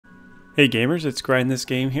Hey gamers, it's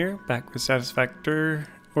GrindThisGame here, back with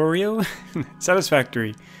Satisfactorio.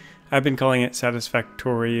 Satisfactory. I've been calling it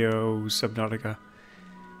Satisfactorio Subnautica.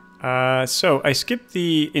 So I skipped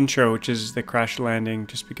the intro, which is the crash landing,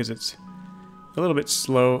 just because it's a little bit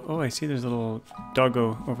slow. Oh, I see there's a little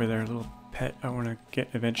doggo over there, a little pet I want to get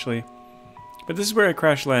eventually. But this is where I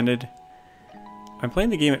crash landed. I'm playing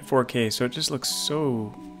the game at 4K, so it just looks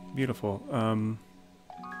so beautiful.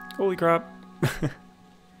 Holy crap.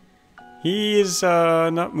 He is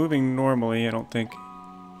not moving normally, I don't think.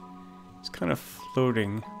 He's kind of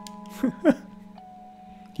floating.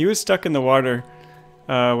 He was stuck in the water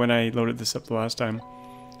when I loaded this up the last time.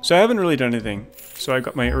 So I haven't really done anything. So I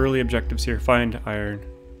got my early objectives here. Find iron.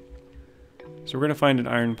 So we're going to find an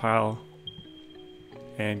iron pile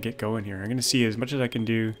and get going here. I'm going to see as much as I can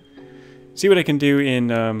do. See what I can do in,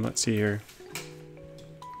 let's see here.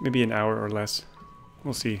 Maybe an hour or less.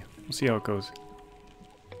 We'll see. We'll see how it goes.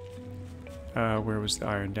 Where was the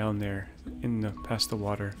iron? Down there, in the past the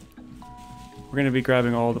water. We're going to be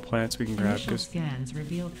grabbing all the plants we can grab. Initial scans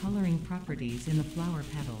reveal coloring properties in the flower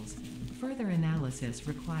petals. Further analysis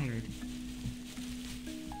required.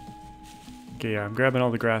 Okay, yeah, I'm grabbing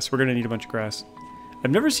all the grass. We're going to need a bunch of grass.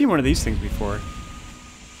 I've never seen one of these things before.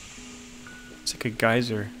 It's like a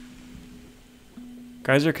geyser.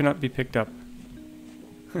 Geyser cannot be picked up.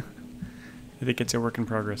 I think it's a work in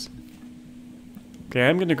progress. Okay,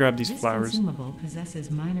 I'm going to grab these flowers. This consumable possesses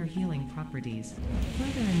minor healing properties.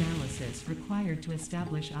 Further analysis required to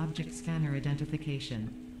establish object scanner identification.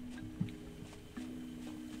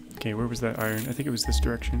 Okay, where was that iron? I think it was this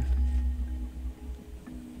direction.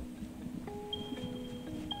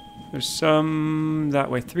 There's some that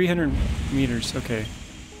way. 300 meters. Okay.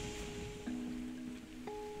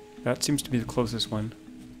 That seems to be the closest one.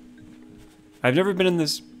 I've never been in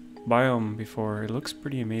this biome before. It looks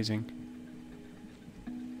pretty amazing.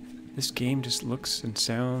 This game just looks and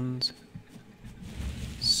sounds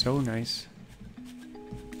so nice.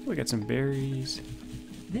 We got some berries.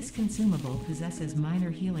 This consumable possesses minor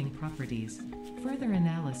healing properties. Further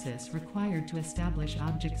analysis required to establish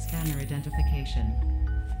object scanner identification.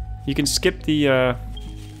 You can skip the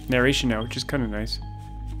narration now, which is kind of nice.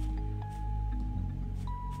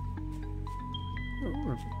 Oh,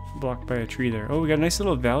 we're blocked by a tree there. Oh, we got a nice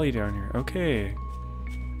little valley down here. Okay.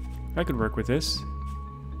 I could work with this.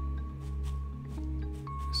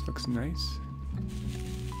 This looks nice.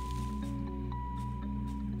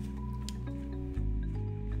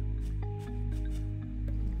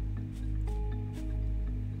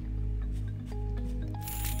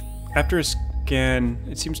 After a scan,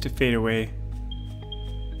 it seems to fade away.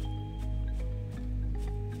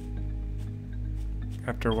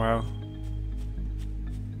 After a while.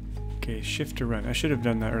 Okay, shift to run. I should have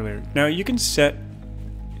done that earlier. Now you can set...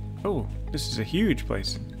 Oh, this is a huge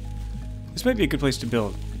place. This might be a good place to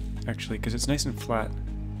build, actually, because it's nice and flat.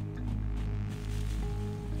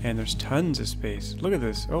 And there's tons of space. Look at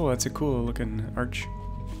this. Oh, that's a cool looking arch.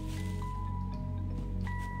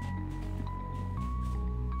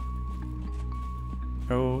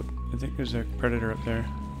 Oh, I think there's a predator up there.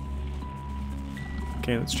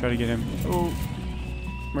 Okay, let's try to get him. Oh,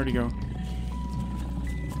 where'd he go?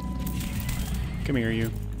 Come here, you.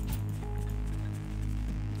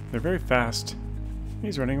 They're very fast.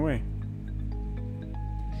 He's running away.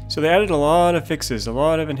 So they added a lot of fixes, a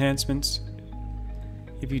lot of enhancements.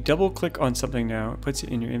 If you double click on something now, it puts it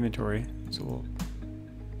in your inventory. So we'll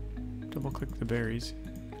double click the berries.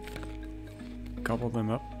 Gobble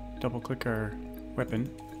them up. Double click our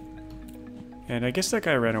weapon. And I guess that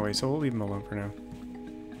guy ran away, so we'll leave him alone for now.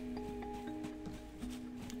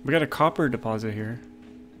 We got a copper deposit here.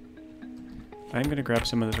 I'm gonna grab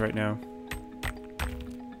some of this right now.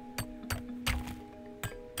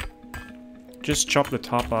 Just chop the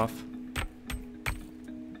top off.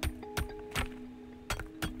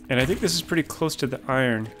 And I think this is pretty close to the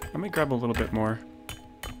iron. Let me grab a little bit more.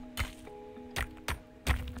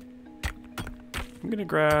 I'm gonna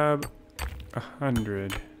grab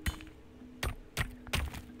 100.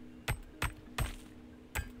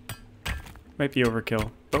 Might be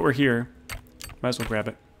overkill, but we're here. Might as well grab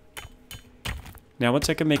it. Now once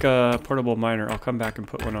I can make a portable miner, I'll come back and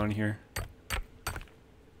put one on here.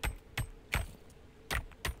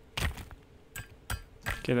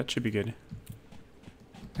 Okay, that should be good.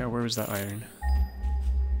 Now, where was that iron?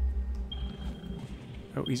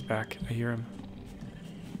 Oh, he's back. I hear him.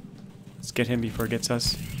 Let's get him before it gets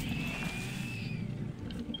us.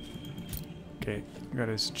 Okay, got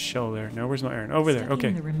his shell there. Now, where's my iron? Over there,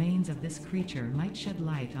 okay. The remains of this creature might shed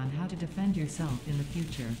light on how to defend yourself in the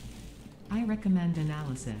future. I recommend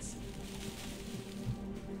analysis.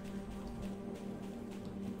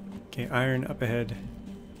 Okay, iron up ahead.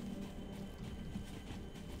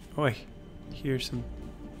 Oh, I hear some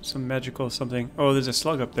magical something. Oh, there's a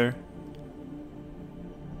slug up there.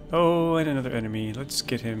 Oh, and another enemy. Let's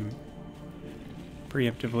get him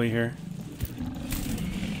preemptively here.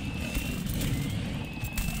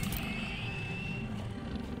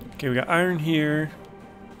 Okay, we got iron here.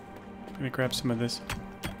 Let me grab some of this.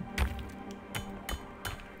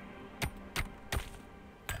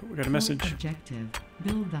 We got a message. Fourth objective,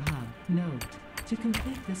 build the hub. Note, to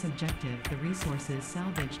complete this objective, the resources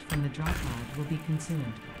salvaged from the drop pod will be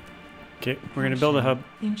consumed. Okay, we're gonna build a hub.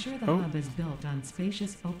 Ensure the hub is built on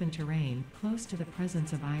spacious open terrain close to the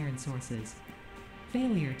presence of iron sources.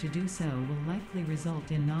 Failure to do so will likely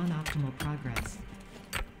result in non-optimal progress.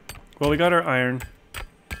 Well, we got our iron.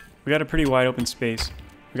 We got a pretty wide open space.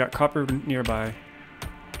 We got copper nearby.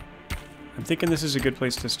 I'm thinking this is a good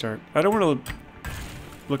place to start. I don't want to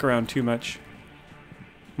look around too much.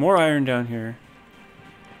 More iron down here.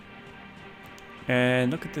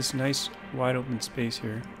 And look at this nice wide open space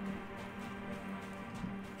here.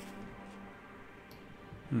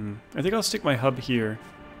 I think I'll stick my hub here.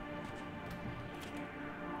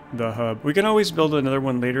 The hub. We can always build another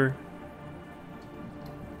one later.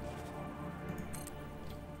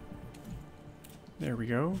 There we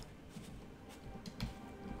go.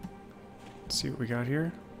 Let's see what we got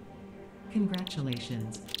here.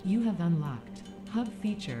 Congratulations, you have unlocked Hub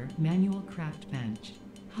Feature Manual Craft Bench.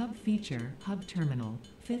 Hub Feature Hub Terminal.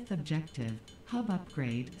 Fifth objective, Hub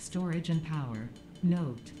Upgrade Storage and Power.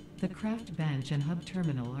 Note, the craft bench and hub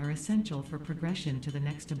terminal are essential for progression to the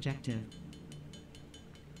next objective.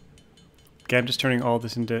 Okay, I'm just turning all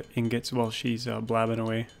this into ingots while she's blabbing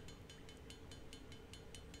away.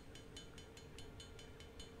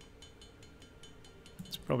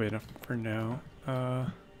 That's probably enough for now.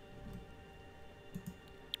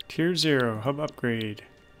 Tier 0, hub upgrade.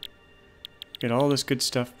 Get all this good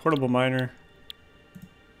stuff. Portable miner.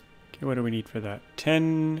 Okay, what do we need for that?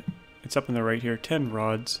 10, it's up on the right here, 10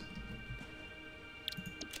 rods.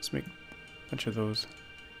 Let's make a bunch of those.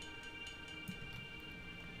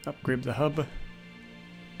 Upgrade the hub.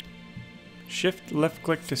 Shift left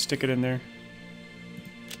click to stick it in there.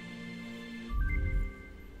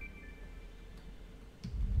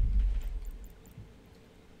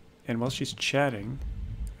 And while she's chatting,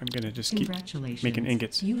 I'm gonna just keep making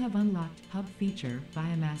ingots. You have unlocked Hub Feature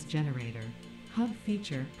Biomass Generator. Hub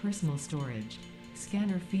Feature Personal Storage.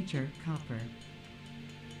 Scanner Feature Copper.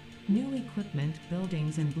 New equipment,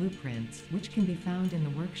 buildings and blueprints, which can be found in the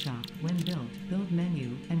workshop when built, build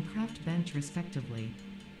menu, and craft bench respectively.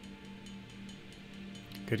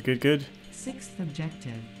 Good, good, good. Sixth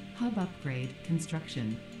objective, hub upgrade,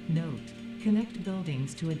 construction. Note, connect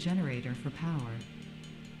buildings to a generator for power.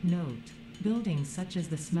 Note, buildings such as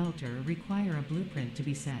the smelter require a blueprint to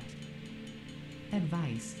be set.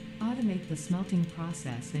 Advice, automate the smelting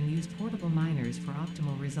process and use portable miners for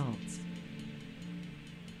optimal results.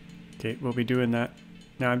 Okay, we'll be doing that.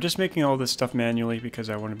 Now I'm just making all this stuff manually because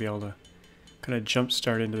I want to be able to kind of jump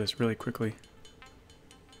start into this really quickly.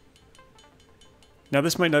 Now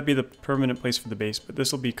this might not be the permanent place for the base, but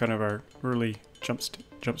this will be kind of our early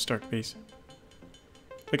jump start base.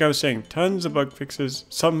 Like I was saying, tons of bug fixes,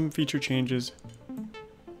 some feature changes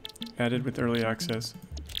added with early access.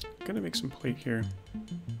 I'm gonna make some plate here.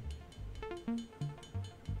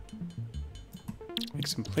 Make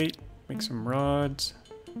some plate, make some rods.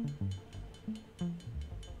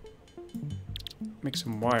 Make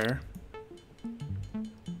some wire.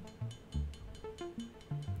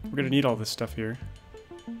 We're gonna need all this stuff here.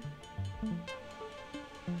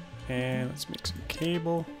 And let's make some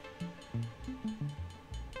cable.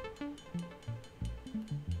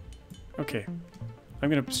 Okay, I'm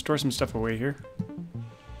gonna store some stuff away here.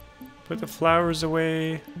 Put the flowers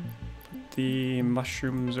away, put the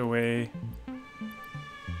mushrooms away.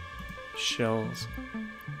 Shells.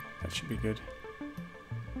 That should be good.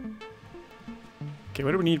 Okay,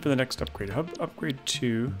 what do we need for the next upgrade? Hub upgrade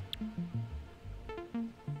 2.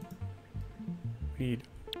 We need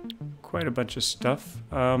quite a bunch of stuff.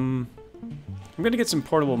 I'm gonna get some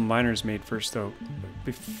portable miners made first though.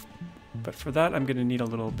 But for that I'm gonna need a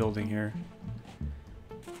little building here.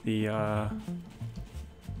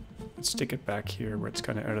 Let's stick it back here where it's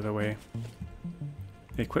kind of out of the way.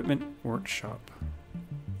 The equipment workshop.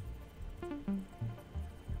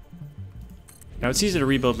 Now it's easy to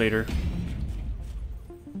rebuild later.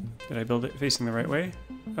 Did I build it facing the right way?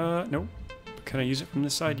 Nope. Can I use it from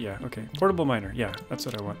this side? Yeah, okay. Portable miner, yeah, that's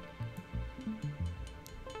what I want.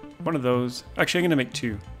 One of those. Actually, I'm gonna make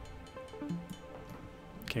 2.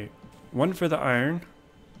 Okay, one for the iron,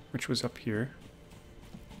 which was up here.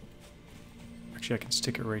 Actually, Actually, I can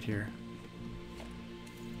stick it right here.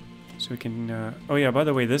 So we can... oh yeah, by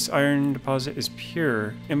the way, this iron deposit is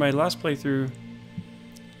pure. In my last playthrough,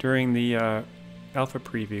 during the alpha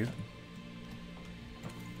preview,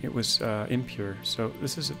 it was impure. So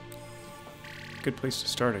this is a good place to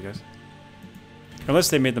start, I guess. Unless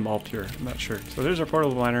they made them all pure. I'm not sure. So there's our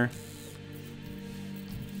portable miner.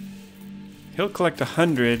 He'll collect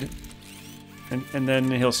 100, and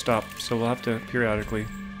then he'll stop. So we'll have to periodically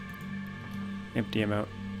empty him out.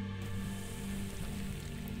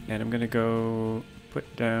 And I'm gonna go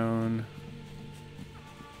put down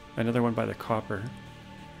another one by the copper.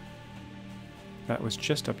 That was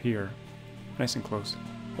just up here. Nice and close.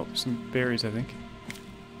 Oh, some berries, I think.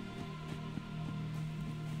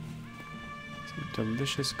 Some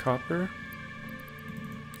delicious copper.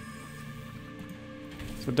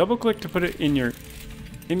 So double click to put it in your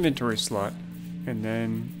inventory slot, and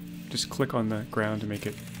then just click on the ground to make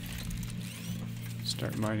it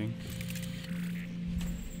start mining.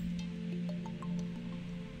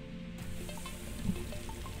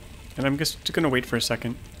 And I'm just gonna wait for a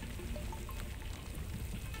second.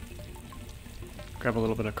 Grab a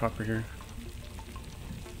little bit of copper here.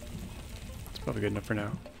 It's probably good enough for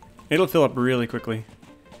now. It'll fill up really quickly.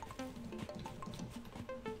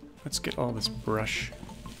 Let's get all this brush,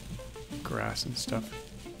 grass and stuff.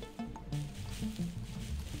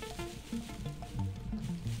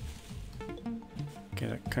 Okay,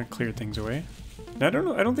 that kind of cleared things away. Now, I don't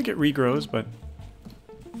know, I don't think it regrows, but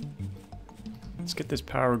let's get this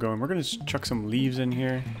power going. We're gonna chuck some leaves in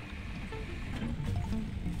here.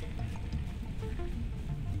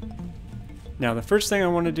 Now, the first thing I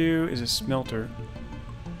want to do is a smelter.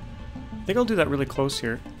 I think I'll do that really close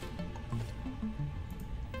here.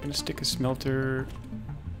 I'm gonna stick a smelter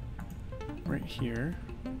right here.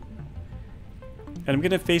 And I'm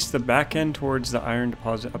gonna face the back end towards the iron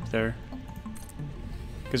deposit up there.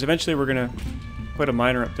 Because eventually we're gonna put a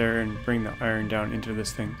miner up there and bring the iron down into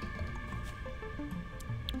this thing.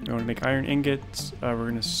 We want to make iron ingots. We're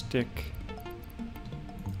gonna stick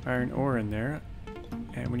iron ore in there.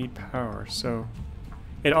 And we need power, so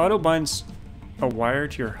it auto binds a wire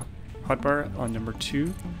to your hotbar on number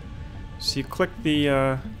 2. So you click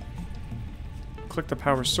the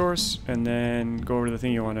power source, and then go over to the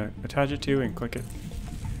thing you want to attach it to, and click it,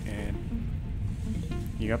 and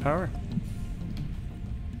you got power.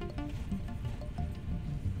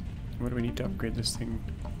 What do we need to upgrade this thing?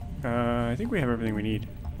 I think we have everything we need.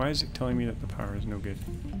 Why is it telling me that the power is no good?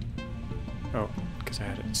 Oh, because I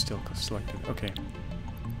had it still selected. Okay.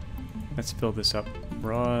 Let's fill this up.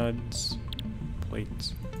 Rods,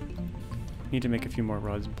 plates. Need to make a few more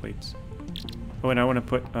rods and plates. Oh, and I want to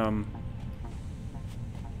put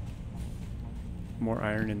more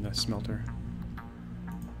iron in the smelter.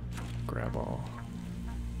 Grab all.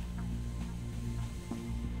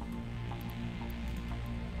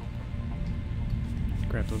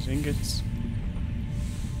 Grab those ingots.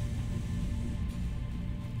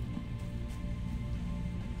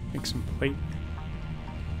 Make some plate.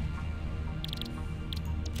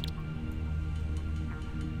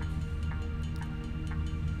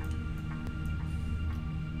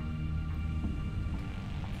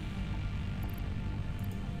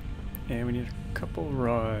 And we need a couple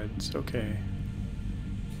rods. Okay.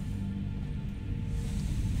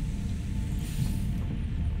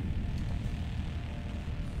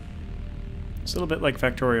 It's a little bit like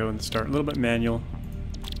Factorio in the start, a little bit manual.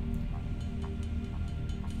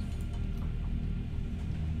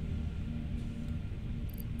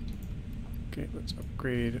 Okay, let's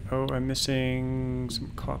upgrade. Oh, I'm missing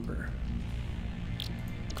some copper.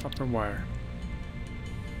 Copper wire.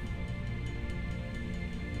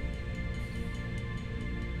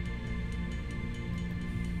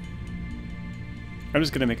 I'm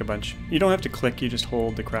just gonna make a bunch. You don't have to click, you just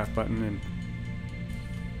hold the craft button and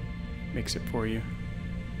makes it for you.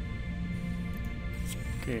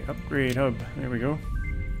 Okay, upgrade hub. There we go.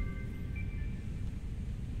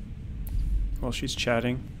 While she's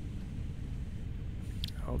chatting,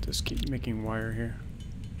 I'll just keep making wire here.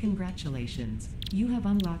 Congratulations. You have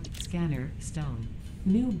unlocked Scanner Stone.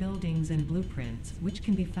 New buildings and blueprints, which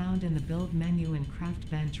can be found in the build menu and craft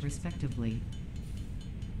bench respectively.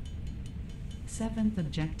 7th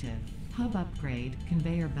objective, hub upgrade,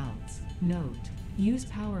 conveyor belts. Note, use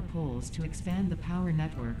power poles to expand the power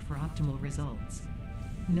network for optimal results.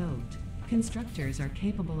 Note, constructors are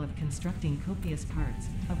capable of constructing copious parts,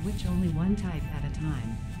 of which only one type at a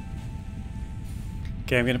time.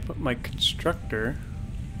 Okay, I'm gonna put my constructor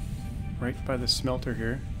right by the smelter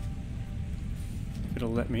here. If it'll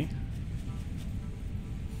let me.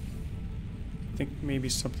 I think maybe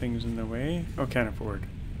something's in the way. Oh, can't afford.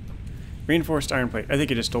 We're Reinforced iron plate. I think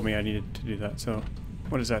he just told me I needed to do that, so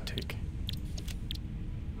what does that take?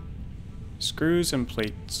 Screws and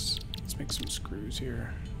plates. Let's make some screws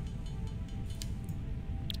here.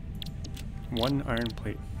 1 iron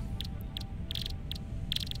plate.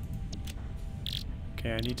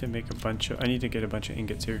 Okay, I need to make a bunch of, I need to get a bunch of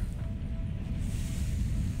ingots here.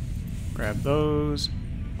 Grab those.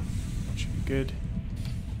 Should be good.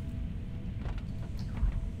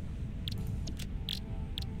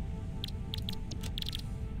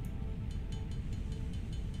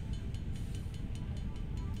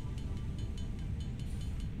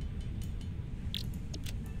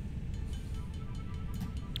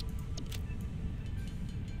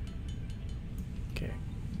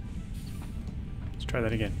 Try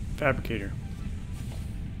that again. Fabricator.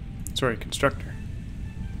 Sorry, constructor.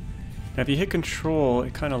 Now if you hit control,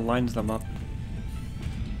 it kind of lines them up.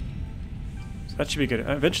 So that should be good.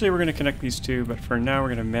 Eventually we're going to connect these two, but for now we're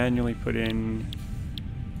going to manually put in...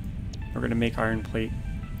 We're going to make iron plate.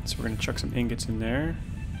 So we're going to chuck some ingots in there.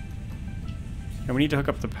 And we need to hook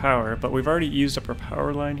up the power, but we've already used up our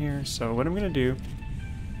power line here, so what I'm going to do...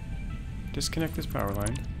 Disconnect this power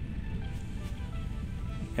line.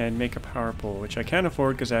 And make a power pole, which I can't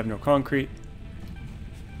afford because I have no concrete.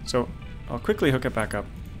 So I'll quickly hook it back up.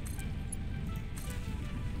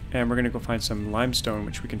 And we're going to go find some limestone,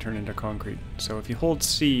 which we can turn into concrete. So if you hold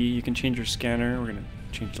C, you can change your scanner. We're going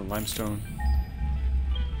to change to limestone.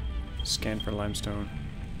 Scan for limestone.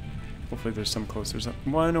 Hopefully there's some close. There's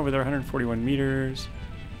one over there, 141 meters.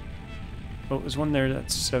 Oh, there's one there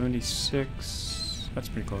that's 76. That's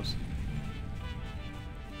pretty close.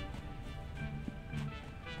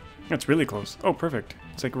 That's really close. Oh, perfect.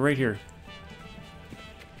 It's like right here.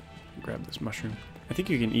 Grab this mushroom. I think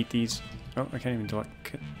you can eat these. Oh, I can't even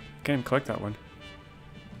collect that one.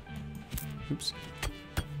 Oops.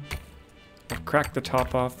 I'll crack the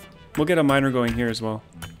top off. We'll get a miner going here as well.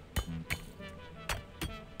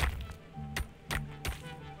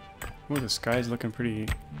 Oh, the sky's looking pretty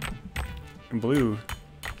blue.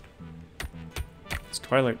 It's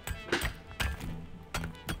twilight.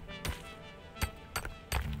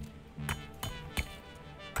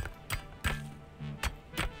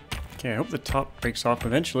 Okay, I hope the top breaks off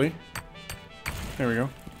eventually. There we go.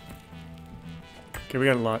 Okay, we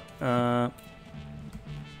got a lot. And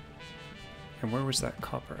where was that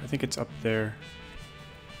copper? I think it's up there.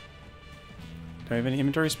 Do I have any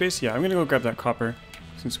inventory space? Yeah, I'm gonna go grab that copper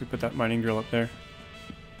since we put that mining drill up there.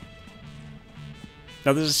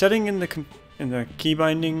 Now there's a setting in the key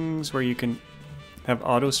bindings where you can have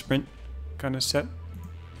auto sprint kind of set.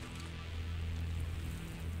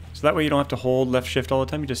 So that way you don't have to hold left shift all the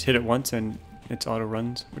time, you just hit it once and it's auto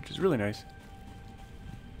runs, which is really nice.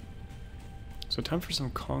 So time for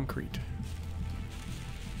some concrete.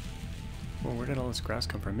 Well, where did all this grass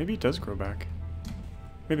come from? Maybe it does grow back.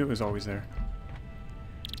 Maybe it was always there.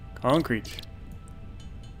 Concrete.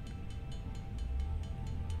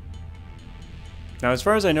 Now as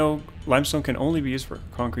far as I know, limestone can only be used for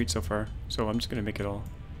concrete so far, so I'm just going to make it all.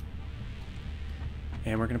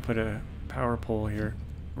 And we're going to put a power pole here.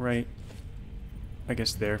 Right, I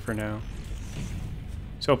guess there for now.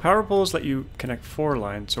 So power poles let you connect 4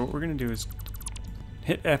 lines. So what we're going to do is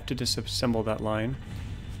hit F to disassemble that line.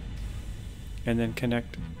 And then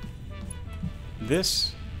connect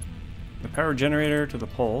this, the power generator, to the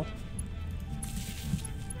pole.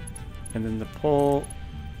 And then the pole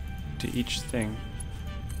to each thing.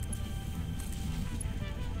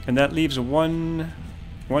 And that leaves one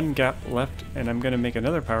gap left, and I'm going to make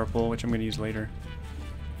another power pole, which I'm going to use later.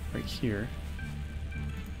 Right here.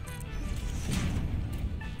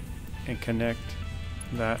 And connect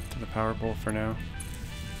that to the power pole for now.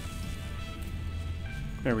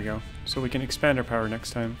 There we go. So we can expand our power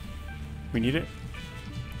next time we need it.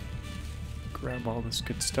 Grab all this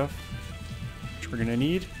good stuff, which we're gonna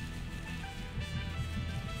need.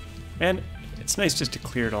 And it's nice just to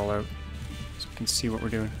clear it all out so we can see what we're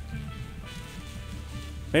doing.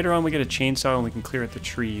 Later on we get a chainsaw and we can clear out the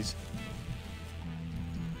trees.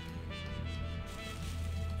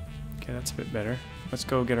 Okay, that's a bit better. Let's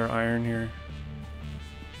go get our iron here.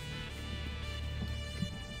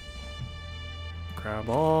 Grab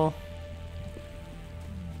all.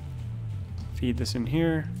 Feed this in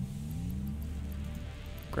here.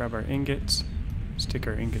 Grab our ingots. Stick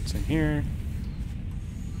our ingots in here.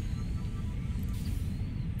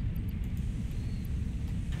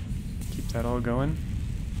 Keep that all going.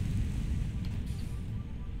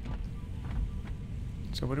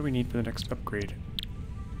 So what do we need for the next upgrade?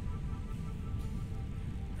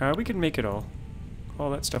 We can make it all. All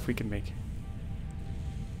that stuff we can make.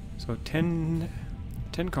 So 10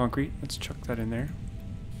 concrete. Let's chuck that in there.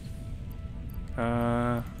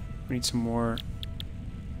 We need some more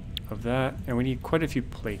of that, and we need quite a few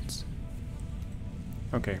plates.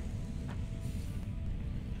 Okay.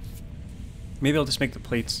 Maybe I'll just make the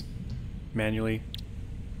plates manually.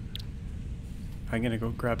 I'm gonna go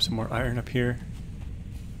grab some more iron up here.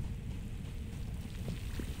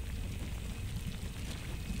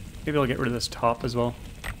 Maybe I'll get rid of this top as well.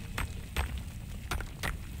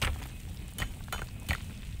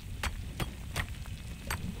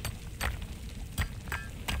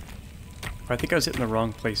 I think I was hitting the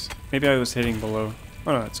wrong place. Maybe I was hitting below.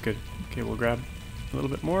 Oh no, that's good. Okay, we'll grab a little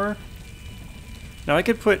bit more. Now I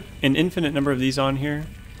could put an infinite number of these on here,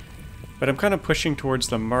 but I'm kind of pushing towards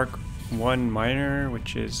the Mark 1 miner,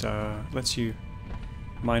 which is lets you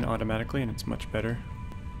mine automatically, and it's much better.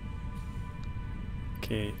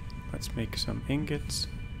 Okay, let's make some ingots.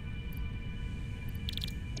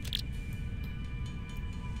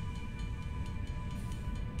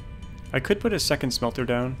 I could put a second smelter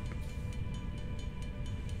down.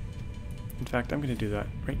 In fact, I'm going to do that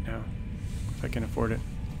right now, if I can afford it.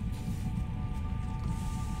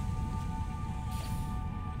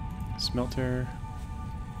 Smelter.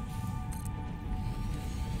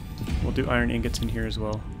 We'll do iron ingots in here as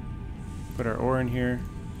well. Put our ore in here.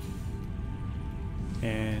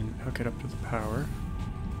 And hook it up to the power.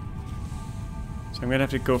 So I'm going to have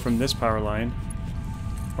to go from this power line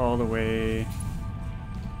all the way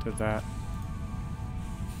to that.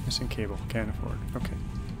 Missing cable. Can't afford. Okay.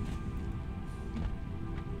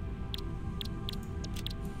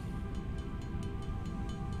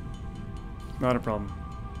 Not a problem.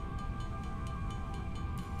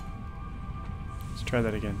 Let's try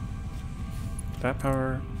that again. That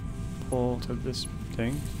power pull to this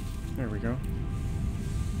thing. There we go.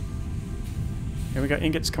 And we got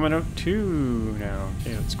ingots coming out too now.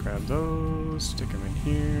 Okay, let's grab those, stick them in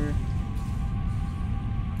here.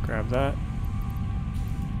 Grab that.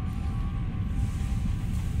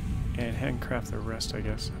 And handcraft the rest, I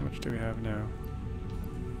guess. How much do we have now?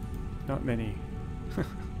 Not many.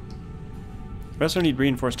 We also need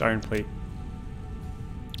reinforced iron plate.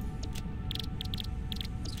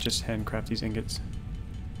 Let's just handcraft these ingots.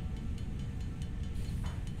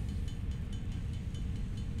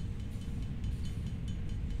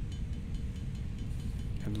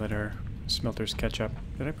 And let our smelters catch up.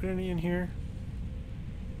 Did I put any in here?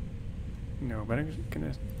 No, but I'm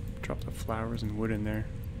gonna drop the flowers and wood in there.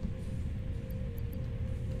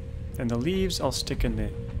 And the leaves I'll stick in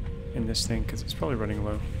this thing because it's probably running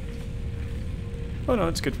low. Oh no,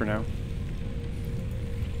 it's good for now.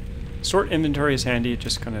 Sort inventory is handy, it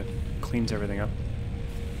just kind of cleans everything up.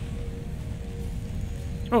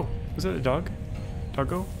 Oh, was that a dog?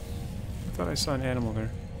 Doggo? I thought I saw an animal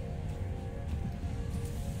there.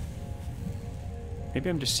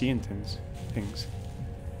 Maybe I'm just seeing things.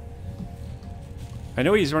 I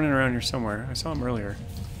know he's running around here somewhere. I saw him earlier.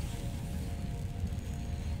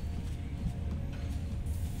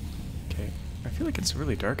 Okay, I feel like it's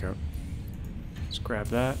really dark out. Let's grab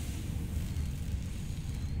that.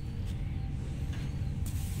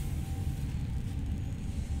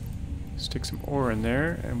 Stick some ore in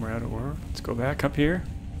there, and we're out of ore. Let's go back up here.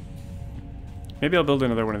 Maybe I'll build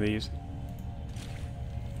another one of these.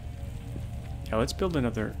 Yeah, let's build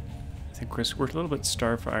another. I think we're a little bit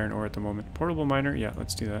starved for iron ore at the moment. Portable miner, yeah,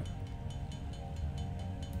 let's do that.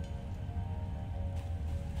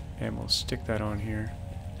 And we'll stick that on here.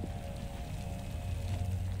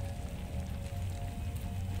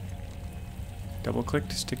 Double click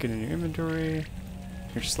to stick it in your inventory,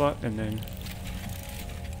 your slot, and then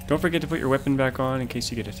don't forget to put your weapon back on in case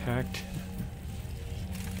you get attacked.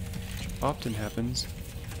 Which often happens.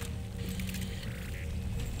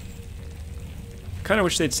 I kind of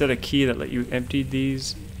wish they'd set a key that let you empty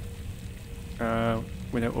these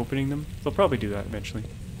without opening them. They'll probably do that eventually.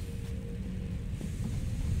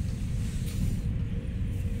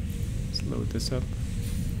 Let's load this up.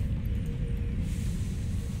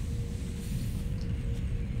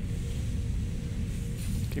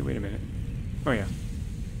 Okay, wait a minute. Oh yeah.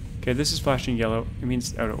 Okay, this is flashing yellow. It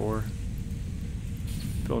means out of ore.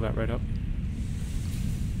 Fill that right up.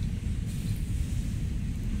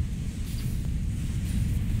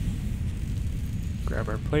 Grab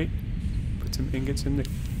our plate. Put some ingots in there.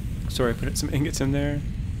 Sorry, put some ingots in there.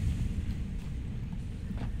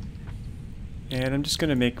 And I'm just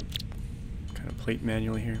gonna make kind of plate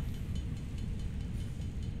manually here.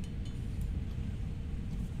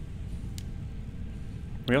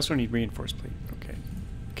 We also need reinforced plate. Okay.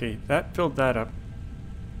 Okay, that filled that up.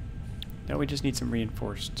 Now we just need some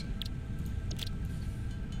reinforced.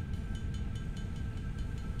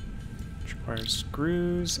 Which requires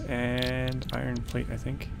screws and iron plate, I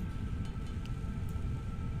think.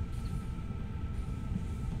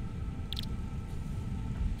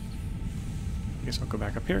 guess I'll go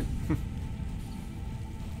back up here.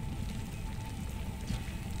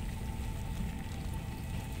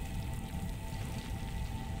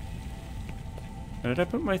 Did I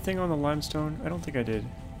put my thing on the limestone? I don't think I did.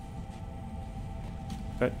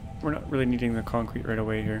 But we're not really needing the concrete right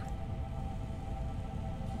away here.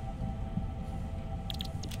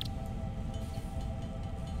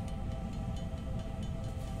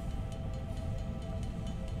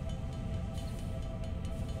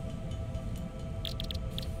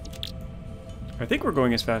 I think we're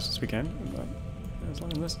going as fast as we can,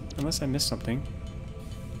 unless I missed something.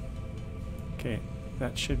 Okay,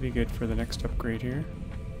 that should be good for the next upgrade here.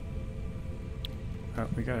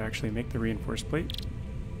 We gotta actually make the reinforced plate.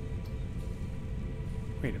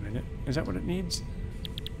 Wait a minute, is that what it needs?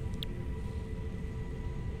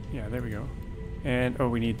 Yeah, there we go. And, oh,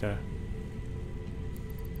 we need the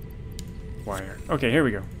wire. Okay, here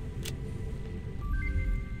we go.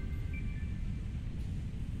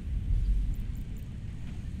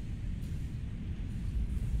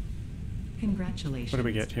 Congratulations. What do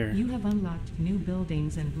we get here? You have unlocked new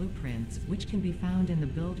buildings and blueprints, which can be found in the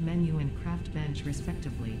build menu and craft bench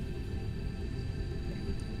respectively.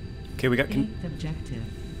 Okay, we got... 8th objective,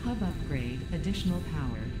 hub upgrade, additional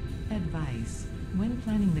power. Advice: when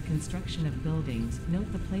planning the construction of buildings,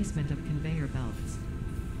 note the placement of conveyor belts.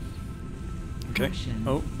 Okay. Caution: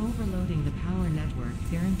 Oh. overloading the power network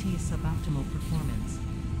guarantees suboptimal performance.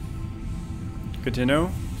 Good to know.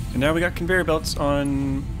 And now we got conveyor belts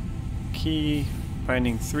on key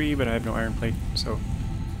binding 3, but I have no iron plate, so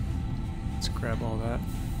let's grab all that.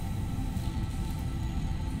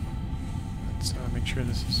 Let's make sure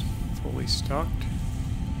this is fully stocked.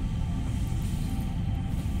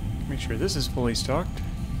 Make sure this is fully stocked.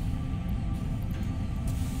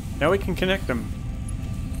 Now we can connect them.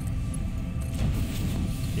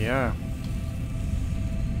 Yeah.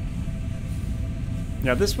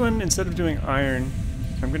 Now this one, instead of doing iron,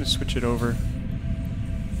 I'm going to switch it over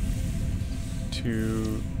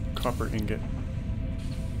to copper ingot.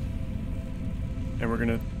 And we're going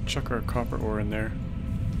to chuck our copper ore in there.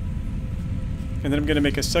 And then I'm going to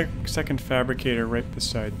make a second fabricator right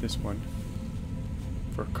beside this one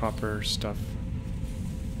for copper stuff.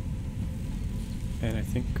 And I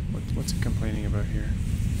think, what's it complaining about here?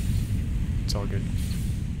 It's all good.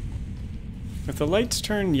 If the lights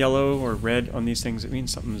turn yellow or red on these things, it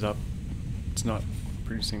means something's up. It's not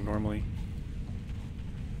producing normally.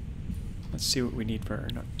 Let's see what we need for our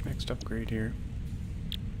next upgrade here.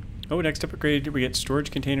 Oh, next upgrade, we get storage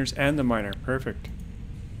containers and the miner. Perfect.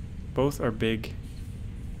 Both are big,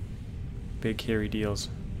 hairy deals.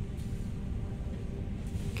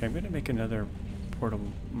 Okay, I'm going to make another portable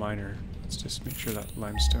miner. Let's just make sure that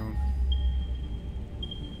limestone.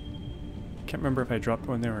 Can't remember if I dropped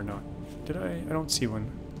one there or not. Did I? I don't see one.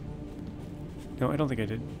 No, I don't think I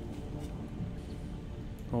did.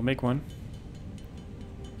 We'll make one.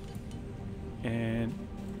 And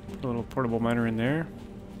put a little portable miner in there.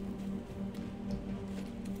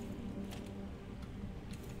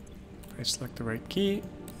 I select the right key.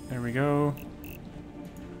 There we go.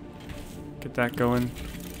 Get that going.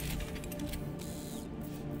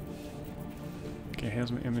 Okay,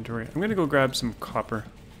 here's my inventory. I'm gonna go grab some copper.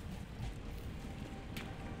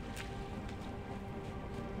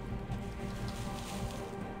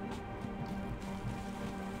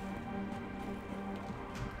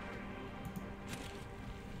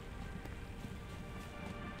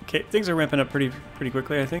 Okay, things are ramping up pretty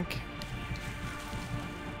quickly, I think.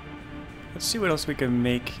 Let's see what else we can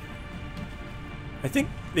make. I think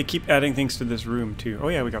they keep adding things to this room too. Oh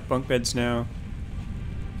yeah, we got bunk beds now.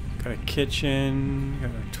 Got a kitchen, got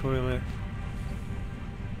a toilet.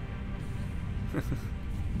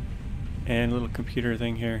 And a little computer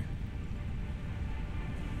thing here.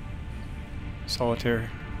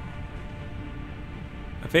 Solitaire.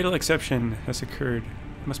 A fatal exception has occurred.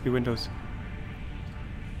 It must be Windows.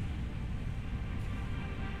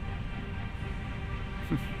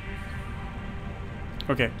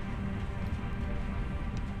 Okay.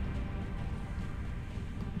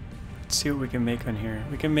 Let's see what we can make on here.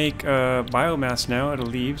 We can make biomass now out of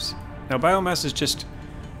leaves. Now biomass is just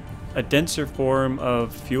a denser form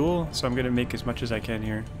of fuel, so I'm going to make as much as I can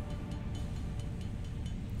here.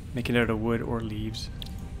 Make it out of wood or leaves.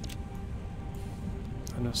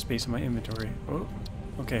 Enough space in my inventory. Oh,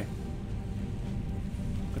 okay.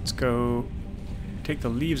 Let's go take the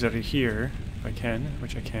leaves out of here. If I can,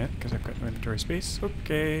 which I can't because I've got no inventory space.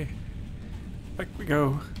 Okay, back we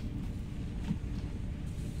go.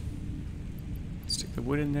 Stick the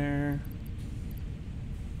wood in there.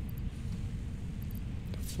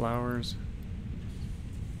 The flowers.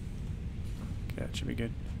 Okay, that should be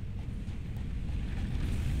good.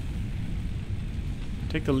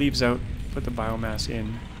 Take the leaves out, put the biomass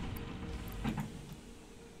in.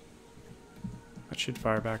 That should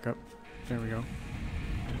fire back up. There we go.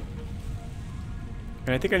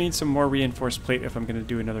 And I think I need some more reinforced plate if I'm going to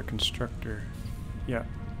do another constructor. Yeah.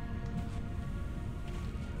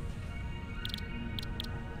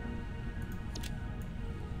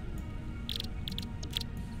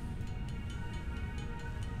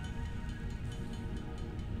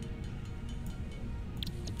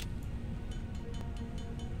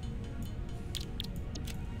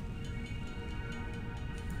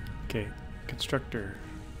 Okay, constructor.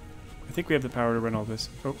 I think we have the power to run all this.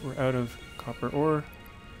 Oh, we're out of copper ore.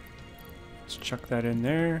 Let's chuck that in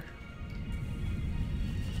there.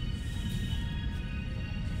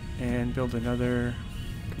 And build another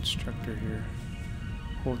constructor here.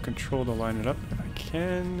 Hold control to line it up if I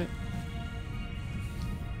can.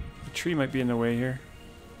 The tree might be in the way here.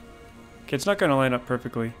 Okay, it's not going to line up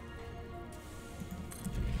perfectly.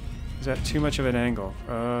 Is that too much of an angle?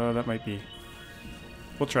 That might be.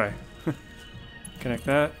 We'll try. Connect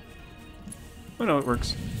that. Oh no, it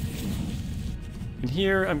works. And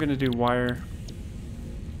here I'm going to do wire.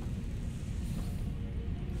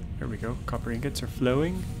 There we go. Copper ingots are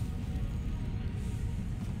flowing.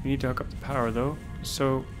 We need to hook up the power though.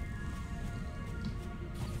 So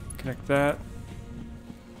connect that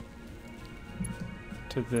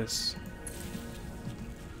to this.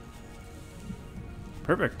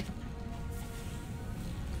 Perfect.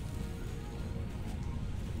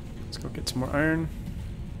 Let's go get some more iron.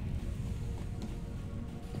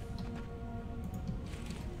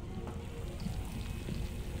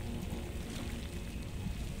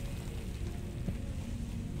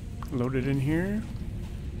 Load it in here.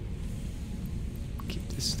 Keep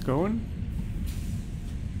this going.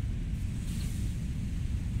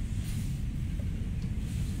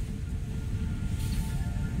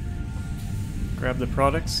 Grab the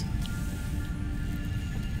products.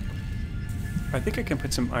 I think I can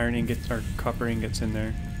put some iron ingots or copper ingots in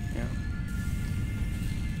there. Yeah.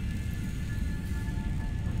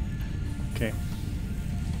 Okay.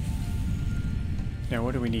 Now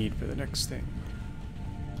what do we need for the next thing?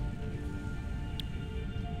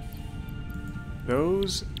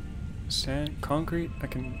 Those sand, concrete, I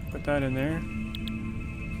can put that in there.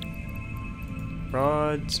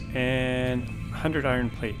 Rods and 100 iron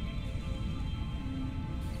plate.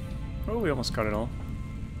 Oh, we almost got it all.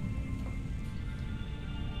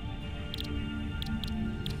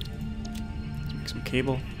 Make some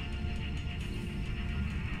cable.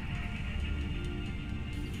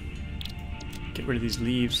 Get rid of these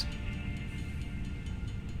leaves.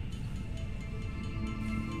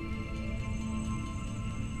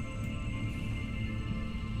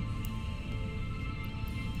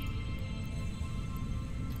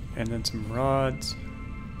 And then some rods.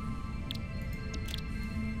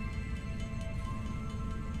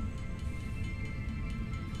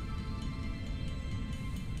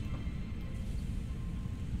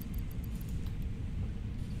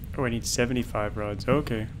 Oh, I need 75 rods.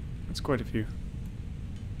 Okay, that's quite a few.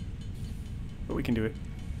 But we can do it.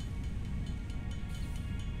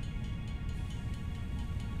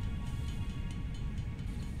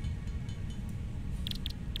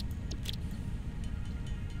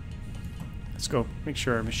 Let's go. Make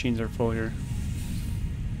sure our machines are full here.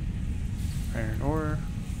 Iron ore.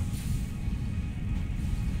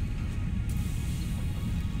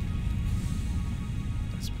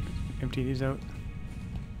 Let's empty these out.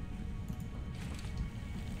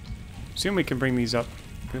 Soon we can bring these up.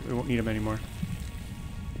 We won't need them anymore.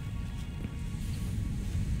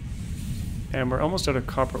 And we're almost out of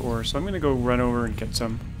copper ore, so I'm going to go run over and get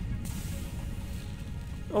some.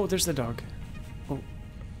 Oh, there's the dog. Oh.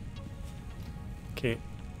 Okay.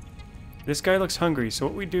 This guy looks hungry, so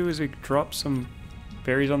what we do is we drop some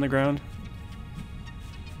berries on the ground.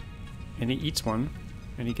 And he eats one.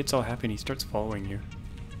 And he gets all happy and he starts following you.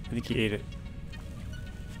 I think he ate it.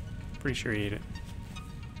 Pretty sure he ate it.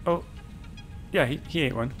 Oh. Yeah, he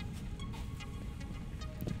ate one.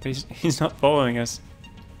 But he's not following us.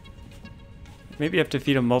 Maybe you have to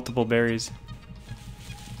feed him multiple berries.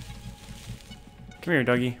 Come here,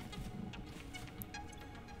 doggy.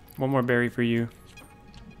 One more berry for you.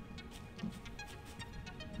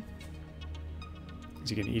 Is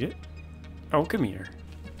he gonna eat it? Oh, come here.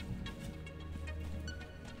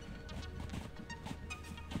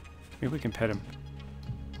 Maybe we can pet him.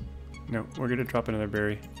 No, we're gonna drop another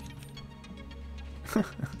berry.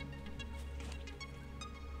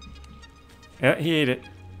 Yeah, he ate it.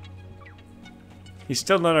 He's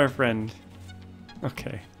still not our friend.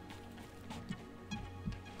 Okay.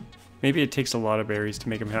 Maybe it takes a lot of berries to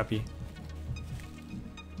make him happy.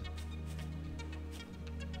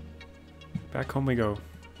 Back home we go.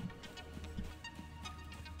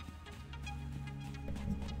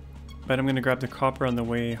 But I'm gonna grab the copper on the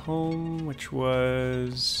way home, which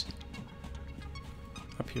was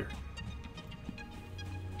up here.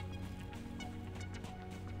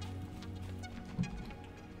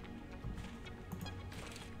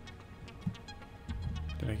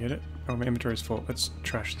 Did I get it? Oh, my inventory's full. Let's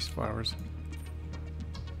trash these flowers.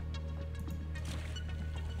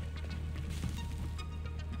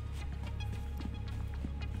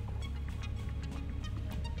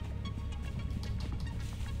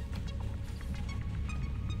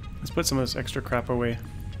 Let's put some of this extra crap away.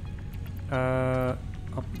 I'll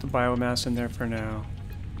put the biomass in there for now.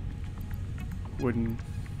 Wood and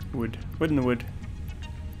wood.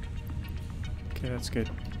 Okay, that's good.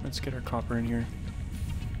 Let's get our copper in here.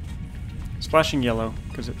 It's flashing yellow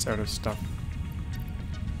because it's out of stuff.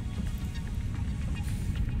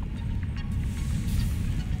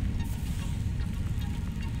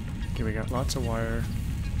 Okay, we got lots of wire.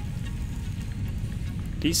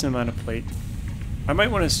 Decent amount of plate. I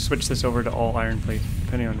might want to switch this over to all iron plate,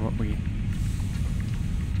 depending on what we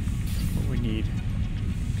need.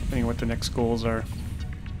 Depending on what the next goals are.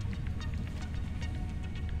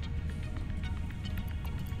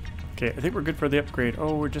 Okay, I think we're good for the upgrade.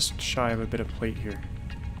 Oh, we're just shy of a bit of plate here.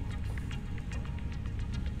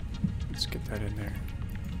 Let's get that in there.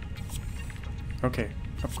 Okay,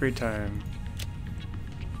 upgrade time.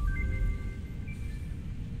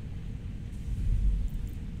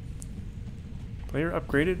 Player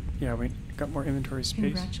upgraded? Yeah, we got more inventory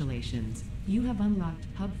space. Congratulations. You have unlocked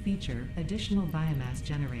Hub Feature, Additional Biomass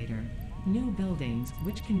Generator. New buildings,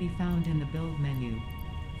 which can be found in the build menu.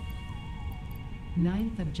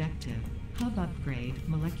 9th objective, Hub Upgrade,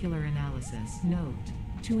 Molecular Analysis. Note: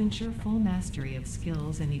 to ensure full mastery of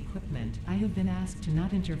skills and equipment, I have been asked to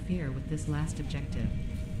not interfere with this last objective.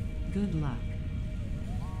 Good luck.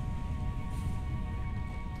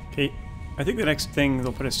 Okay, I think the next thing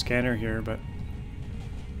they'll put a scanner here, but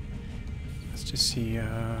let's just see.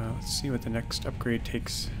 Let's see what the next upgrade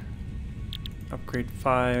takes. Upgrade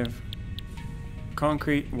 5.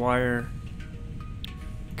 Concrete, wire.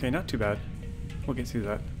 Okay, not too bad. We'll get through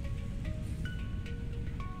that.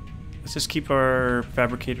 Let's just keep our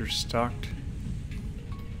fabricators stocked.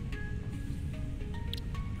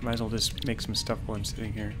 Might as well just make some stuff while I'm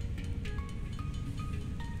sitting here.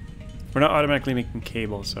 We're not automatically making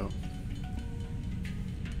cable, so.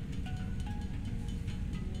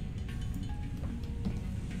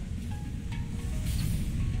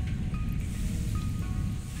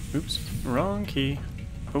 Oops, wrong key.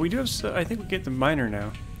 But we do have, I think we get the miner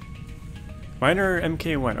now. Miner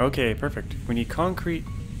MK1. Okay, perfect. We need concrete,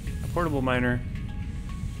 a portable miner,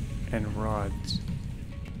 and rods.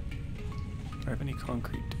 Do I have any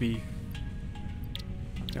concrete to be...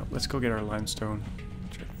 No, let's go get our limestone,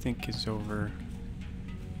 which I think is over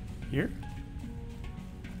here.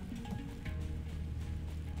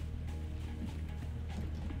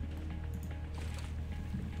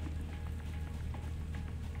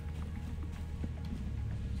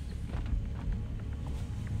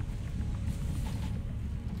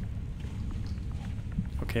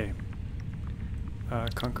 Okay.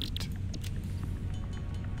 Concrete.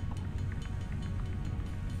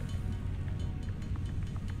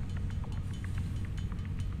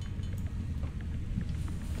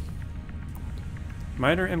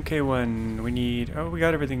 Miner MK1. We need... Oh, we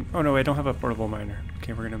got everything. Oh no, I don't have a portable miner.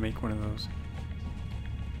 Okay, we're gonna make one of those.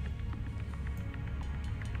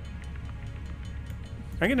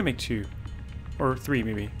 I'm gonna make 2. Or 3,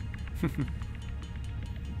 maybe.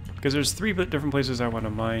 Because there's 3 different places I want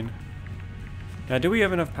to mine. Now, do we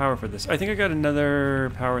have enough power for this? I think I got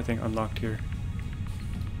another power thing unlocked here.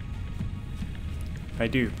 I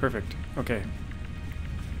do. Perfect. Okay.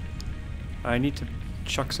 I need to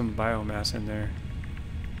chuck some biomass in there.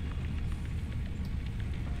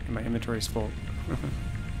 And my inventory's full.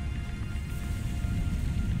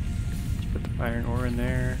 Put the iron ore in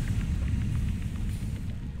there.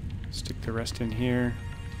 Stick the rest in here.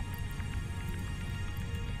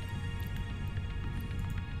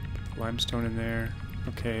 Limestone in there.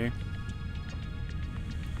 Okay.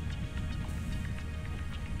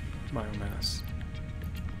 Biomass.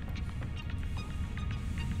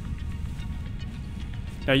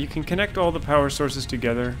 Now you can connect all the power sources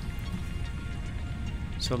together.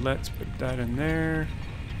 So let's put that in there.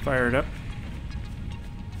 Fire it up.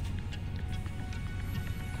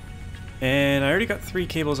 And I already got 3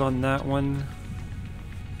 cables on that one.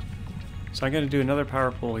 So I'm going to do another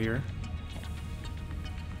power pole here.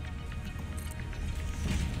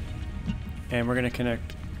 And we're going to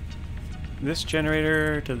connect this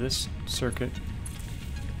generator to this circuit.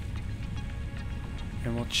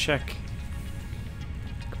 And we'll check.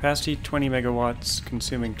 Capacity 20 megawatts,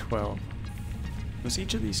 consuming 12. Was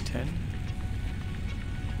each of these 10?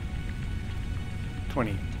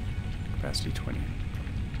 20. Capacity 20.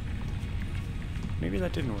 Maybe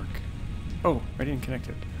that didn't work. Oh, I didn't connect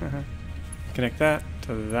it. Connect that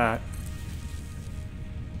to that.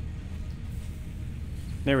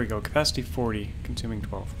 There we go. Capacity 40, consuming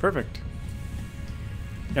 12. Perfect.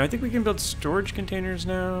 Now I think we can build storage containers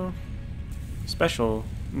now. Special.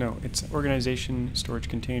 No, it's organization storage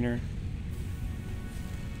container.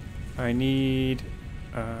 I need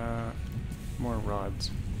more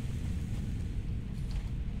rods.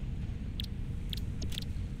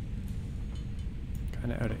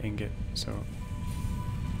 Kind of out of ingot, so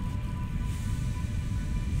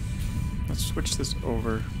let's switch this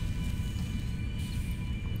over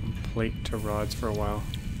from plate to rods for a while.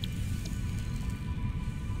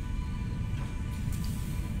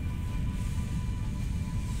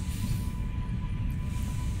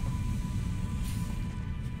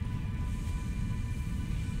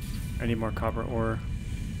 I need more copper ore.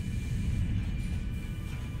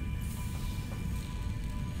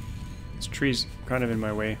 This tree's kind of in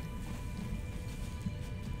my way.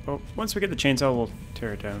 Oh, once we get the chainsaw, we'll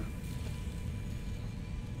tear it down.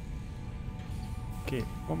 Okay,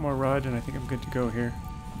 one more rod and I think I'm good to go here.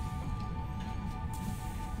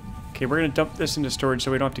 Okay, we're going to dump this into storage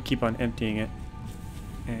so we don't have to keep on emptying it.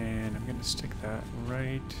 And I'm going to stick that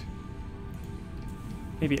right...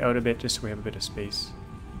 maybe out a bit just so we have a bit of space.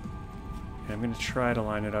 And I'm going to try to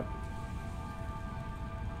line it up.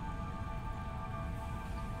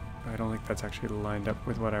 I don't think that's actually lined up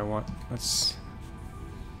with what I want. It's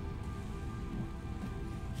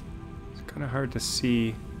kind of hard to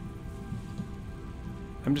see.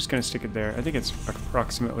 I'm just going to stick it there. I think it's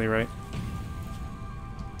approximately right.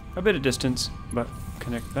 A bit of distance, but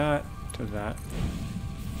connect that to that.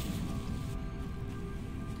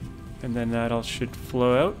 And then that all should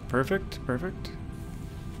flow out. Perfect, perfect.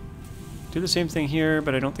 Do the same thing here,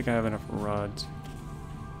 but I don't think I have enough rods.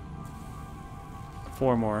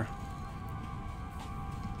 4 more.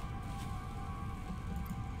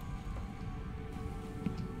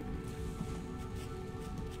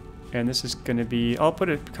 And this is going to be... I'll put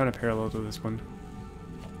it kind of parallel to this one.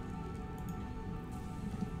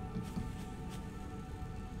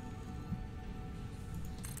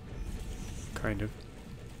 Kind of.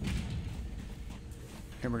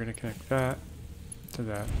 And we're going to connect that to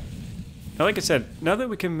that. Now, like I said, now that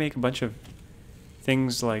we can make a bunch of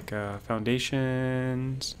things like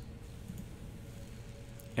foundations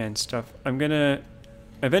and stuff, I'm going to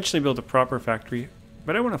eventually build a proper factory,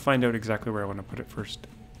 but I want to find out exactly where I want to put it first.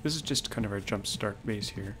 This is just kind of our jump start base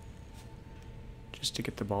here, just to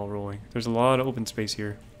get the ball rolling. There's a lot of open space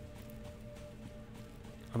here.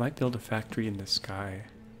 I might build a factory in the sky.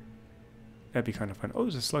 That'd be kind of fun. Oh,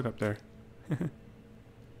 there's a slug up there.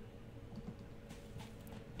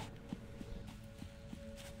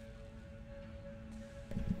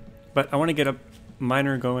 But I want to get a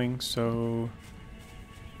miner going, so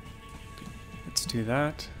let's do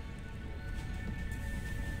that.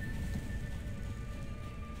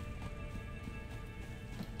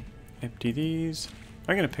 Empty these.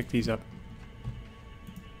 I'm going to pick these up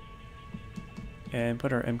and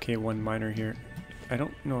put our MK1 miner here. I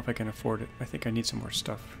don't know if I can afford it. I think I need some more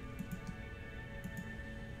stuff.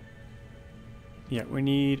 Yeah, we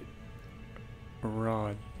need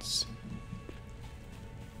rods.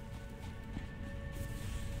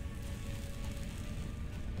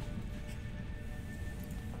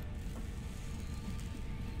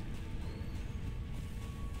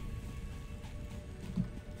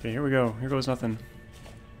 Okay, here we go. Here goes nothing.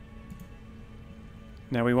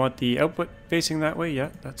 Now we want the output facing that way. Yeah,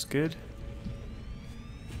 that's good.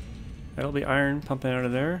 That'll be iron pumping out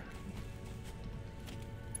of there.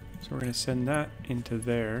 So we're going to send that into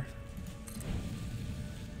there.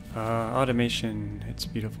 Automation. It's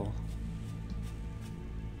beautiful.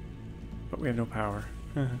 But we have no power.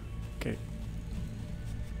 Okay.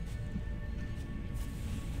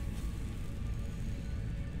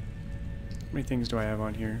 How many things do I have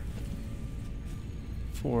on here?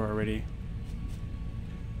 4 already.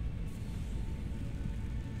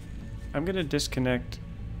 I'm going to disconnect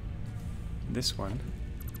this one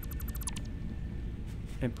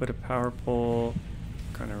and put a power pole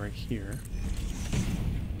kind of right here.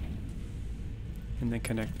 And then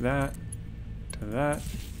connect that to that.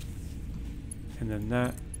 And then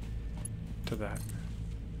that to that.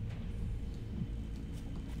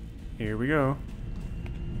 Here we go.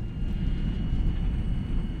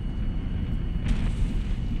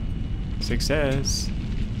 Success.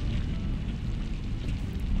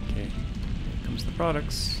 Okay, here comes the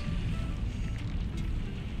products.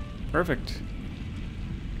 Perfect.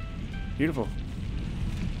 Beautiful.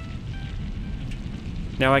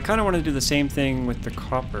 Now I kind of want to do the same thing with the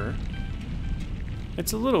copper.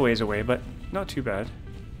 It's a little ways away, but not too bad.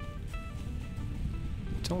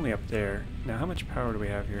 It's only up there. Now how much power do we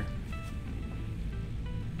have here?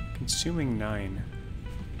 Consuming 9.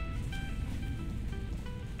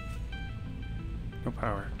 No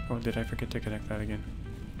power. Oh, did I forget to connect that again?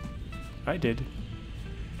 I did.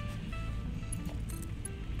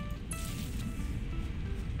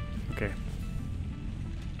 Okay.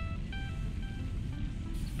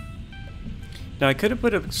 Now I could have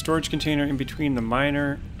put a storage container in between the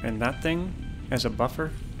miner and that thing as a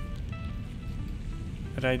buffer,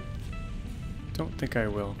 but I don't think I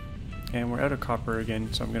will. And we're out of copper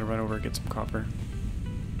again, so I'm going to run over and get some copper.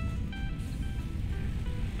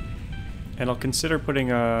 And I'll consider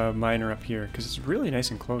putting a miner up here, because it's really nice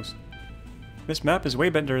and close. This map is way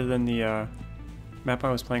better than the map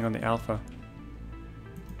I was playing on the alpha.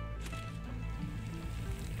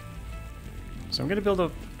 So I'm going to build a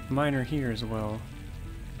miner here as well.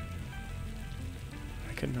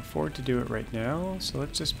 I couldn't afford to do it right now, so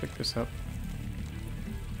let's just pick this up.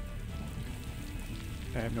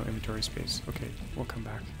 I have no inventory space. Okay, we'll come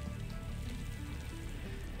back.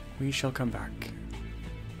 We shall come back.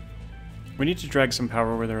 We need to drag some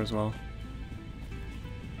power over there as well.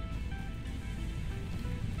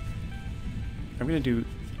 I'm going to do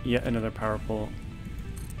yet another power pole.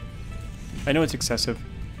 I know it's excessive,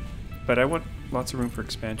 but I want lots of room for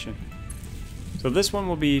expansion. So this one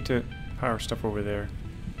will be to power stuff over there.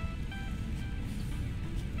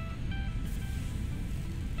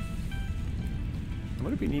 What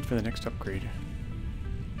do we need for the next upgrade?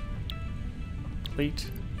 Plate.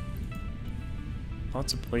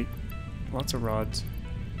 Lots of plate. Lots of rods.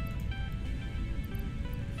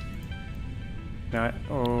 Now,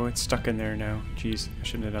 oh, it's stuck in there now. Jeez, I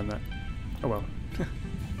shouldn't have done that. Oh well.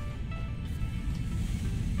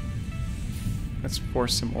 Let's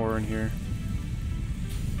force some ore in here.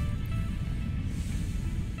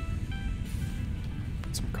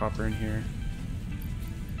 Put some copper in here.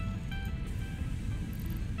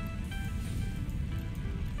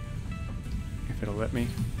 If it'll let me.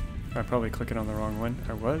 I'm probably clicking on the wrong one.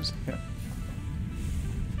 I was? Yeah.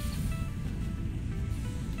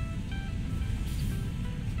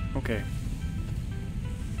 Okay.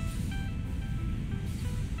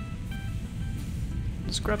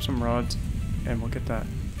 Let's grab some rods and we'll get that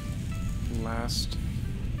last...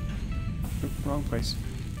 Oop, wrong place.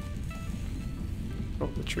 Oh,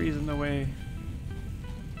 the tree's in the way.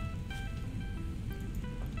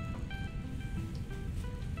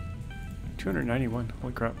 $291,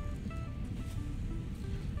 holy crap.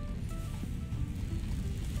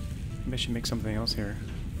 Maybe I should make something else here.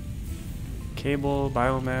 Cable,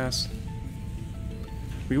 biomass.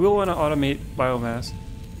 We will want to automate biomass.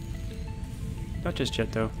 Not just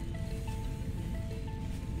yet though.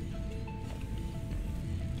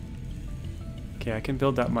 Okay, I can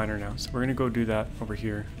build that miner now, so we're gonna go do that over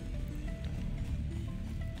here.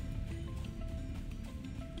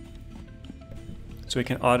 So we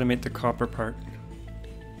can automate the copper part.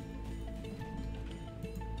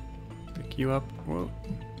 Pick you up. Whoa.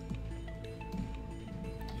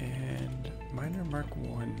 And miner Mark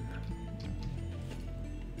 1.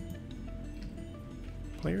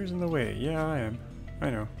 Players in the way. Yeah, I am. I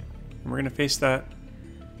know. And we're gonna face that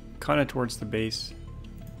kind of towards the base.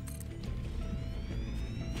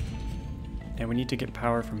 And we need to get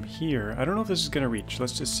power from here. I don't know if this is gonna reach.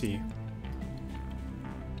 Let's just see.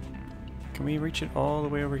 Can we reach it all the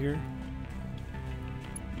way over here?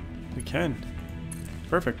 We can.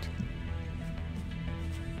 Perfect.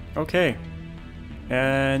 Okay.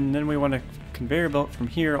 And then we want a conveyor belt from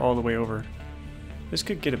here all the way over. This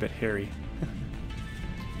could get a bit hairy.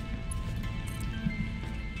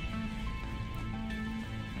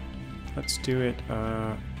 Let's do it.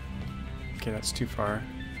 Okay, that's too far.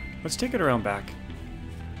 Let's take it around back.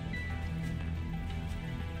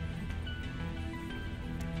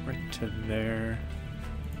 Right to there.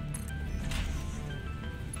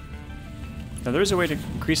 Now there is a way to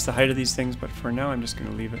increase the height of these things, but for now I'm just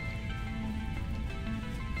going to leave it.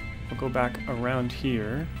 We'll go back around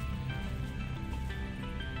here.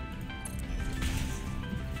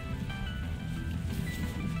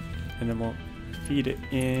 And then we'll feed it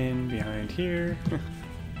in behind here.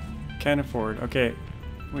 Can't afford. Okay,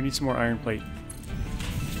 we need some more iron plate.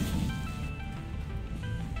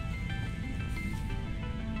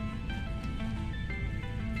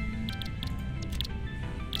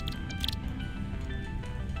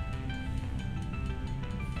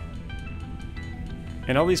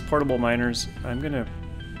 And all these portable miners, I'm gonna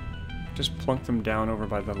just plunk them down over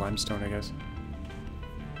by the limestone, I guess.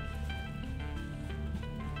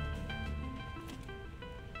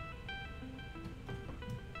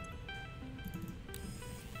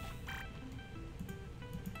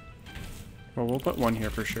 Well, we'll put one here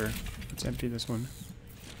for sure. Let's empty this one.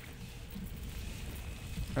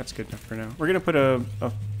 That's good enough for now. We're gonna put a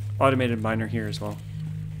automated miner here as well.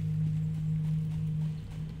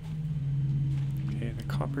 Okay, the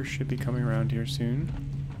copper should be coming around here soon.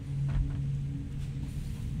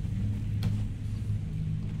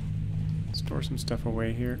 Store some stuff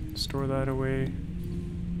away here. Store that away.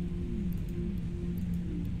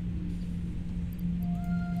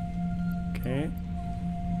 Okay.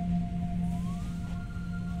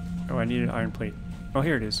 Oh, I need an iron plate. Oh,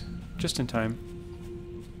 here it is. Just in time.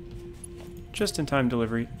 Just in time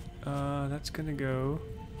delivery. That's gonna go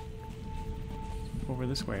over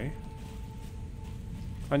this way.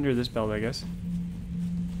 Under this belt, I guess.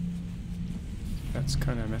 That's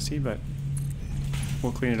kind of messy, but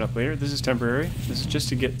we'll clean it up later. This is temporary. This is just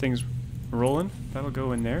to get things rolling. That'll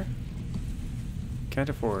go in there. Can't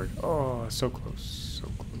afford. Oh, so close. So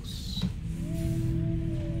close.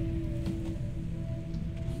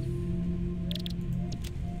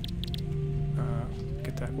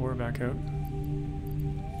 Get that ore back out.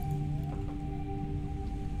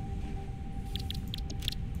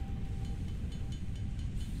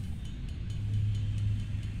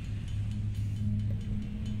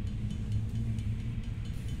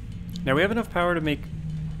 Now we have enough power to make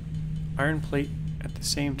iron plate at the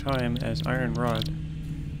same time as iron rod.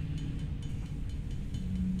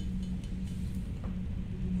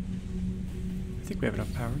 I think we have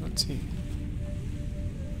enough power. Let's see.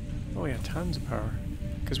 Oh yeah, tons of power.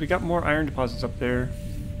 Because we got more iron deposits up there.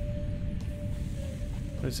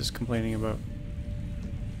 What is this complaining about?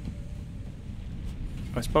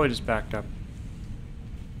 Oh, it's probably just backed up.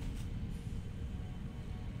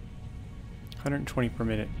 120 per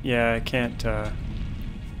minute. Yeah, I can't,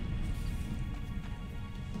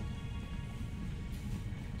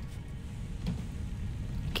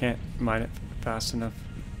 can't mine it fast enough.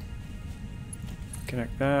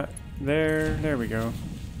 Connect that. There we go.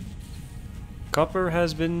 Copper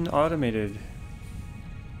has been automated.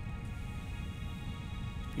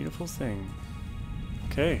 Beautiful thing.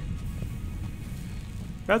 Okay.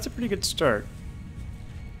 That's a pretty good start.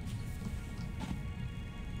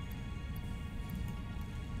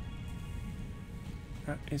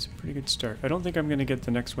 That is a pretty good start. I don't think I'm going to get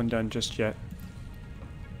the next one done just yet.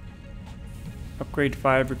 Upgrade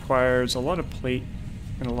 5 requires a lot of plate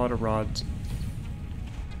and a lot of rods.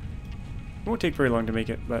 It won't take very long to make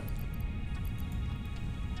it, but...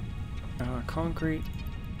 concrete,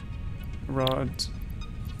 rods,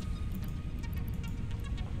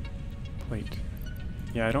 plate.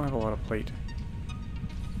 Yeah, I don't have a lot of plate.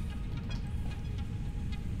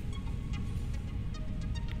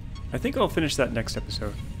 I think I'll finish that next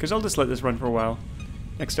episode, because I'll just let this run for a while.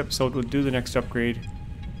 Next episode we'll do the next upgrade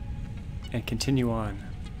and continue on.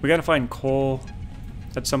 We gotta find coal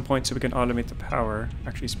at some point so we can automate the power.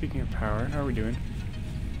 Actually, speaking of power, how are we doing?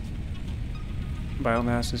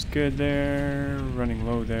 Biomass is good there, running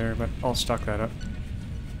low there, but I'll stock that up.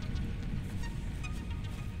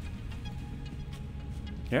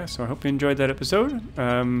 Yeah, so I hope you enjoyed that episode.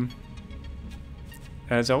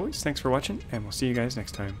 As always, thanks for watching, and we'll see you guys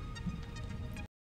next time.